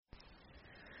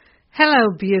Hello,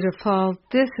 beautiful.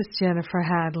 This is Jennifer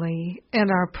Hadley, and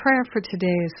our prayer for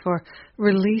today is for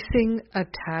releasing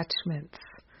attachments.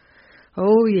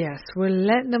 Oh, yes, we're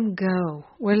letting them go.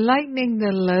 We're lightening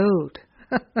the load.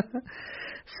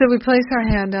 So we place our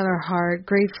hand on our heart,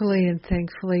 gratefully and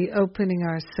thankfully opening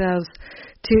ourselves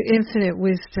to infinite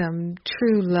wisdom,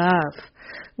 true love.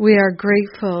 We are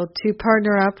grateful to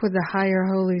partner up with the higher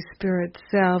Holy Spirit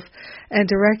self and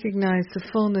to recognize the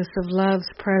fullness of love's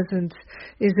presence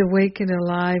is awake and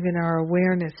alive in our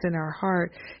awareness, in our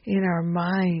heart, in our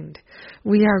mind.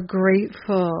 We are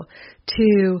grateful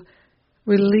to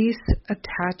release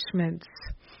attachments.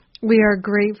 We are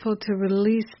grateful to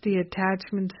release the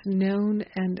attachments known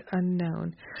and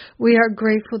unknown. We are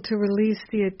grateful to release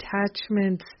the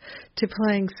attachments to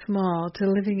playing small, to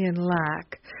living in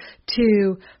lack,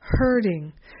 to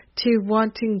hurting, to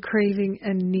wanting, craving,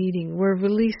 and needing. We're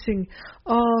releasing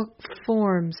all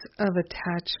forms of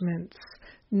attachments,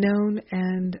 known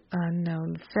and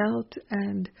unknown, felt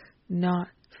and not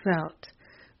felt,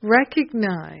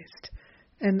 recognized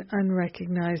and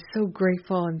unrecognized. So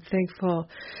grateful and thankful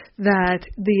that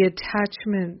the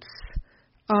attachments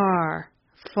are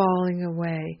falling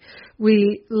away.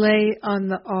 We lay on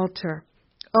the altar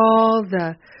all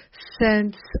the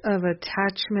sense of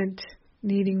attachment,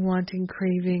 needing, wanting,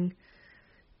 craving,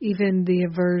 even the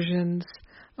aversions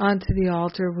onto the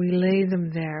altar. We lay them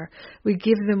there. We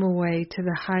give them away to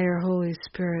the higher Holy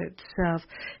Spirit self.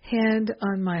 Hand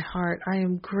on my heart, I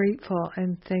am grateful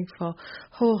and thankful,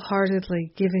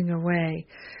 wholeheartedly giving away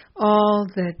all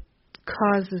that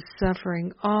causes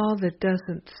suffering, all that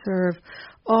doesn't serve,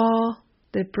 all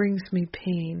that brings me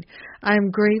pain. I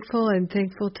am grateful and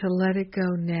thankful to let it go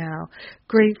now.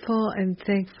 Grateful and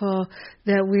thankful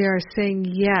that we are saying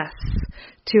yes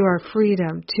to our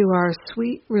freedom, to our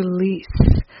sweet release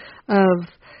of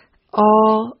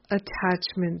all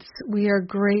attachments. We are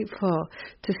grateful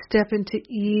to step into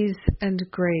ease and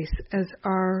grace as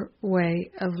our way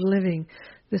of living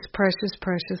this precious,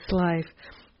 precious life.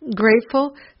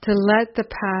 Grateful to let the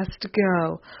past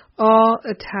go. All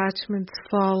attachments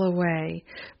fall away.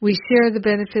 We share the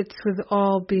benefits with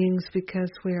all beings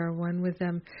because we are one with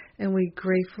them, and we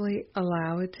gratefully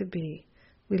allow it to be.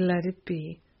 We let it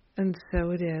be, and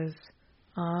so it is.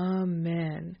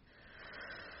 Amen.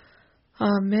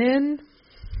 Amen.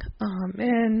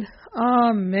 Amen.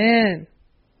 Amen.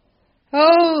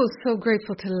 Oh, so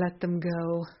grateful to let them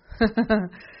go.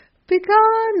 Be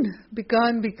gone. Be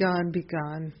gone, be gone, be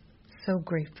gone. So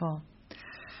grateful.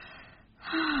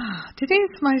 Today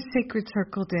is my Sacred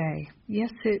Circle Day.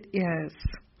 Yes, it is.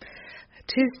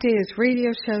 Tuesday is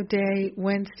Radio Show Day.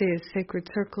 Wednesday is Sacred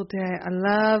Circle Day. I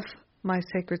love my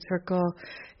Sacred Circle.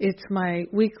 It's my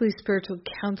weekly spiritual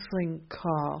counseling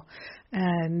call.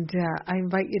 And I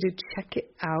invite you to check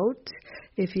it out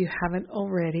if you haven't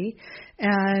already.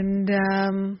 And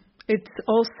it's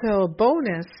also a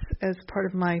bonus as part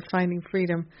of my Finding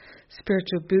Freedom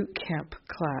Spiritual Boot Camp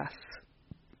class.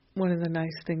 One of the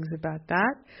nice things about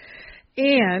that.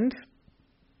 And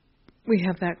we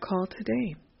have that call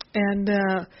today. And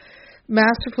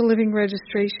Masterful Living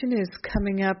registration is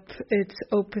coming up. It's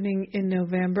opening in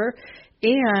November.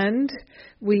 And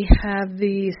we have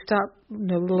the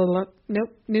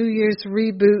New Year's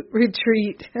Reboot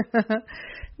Retreat.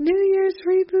 New Year's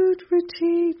Reboot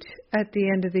Retreat at the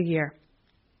end of the year.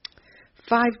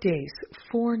 5 days,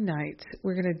 4 nights.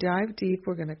 We're going to dive deep.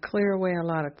 We're going to clear away a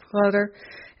lot of clutter.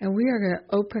 And we are going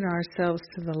to open ourselves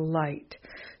to the light,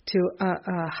 to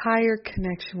a higher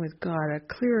connection with God, a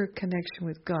clearer connection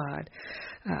with God.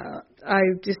 I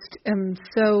just am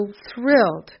so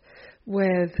thrilled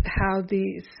with how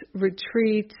these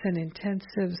retreats and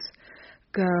intensives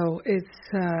go. It's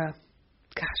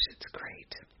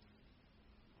great.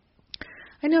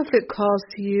 I know if it calls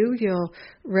to you, you'll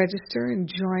register and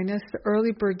join us. The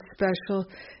early bird special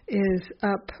is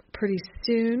up pretty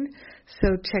soon,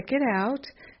 so check it out.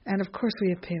 And of course,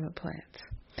 we have payment plans.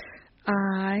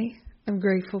 I am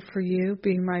grateful for you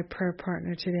being my prayer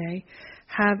partner today.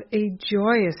 Have a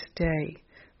joyous day,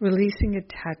 releasing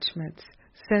attachments,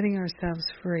 setting ourselves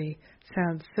free.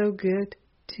 Sounds so good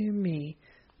to me.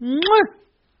 Mwah!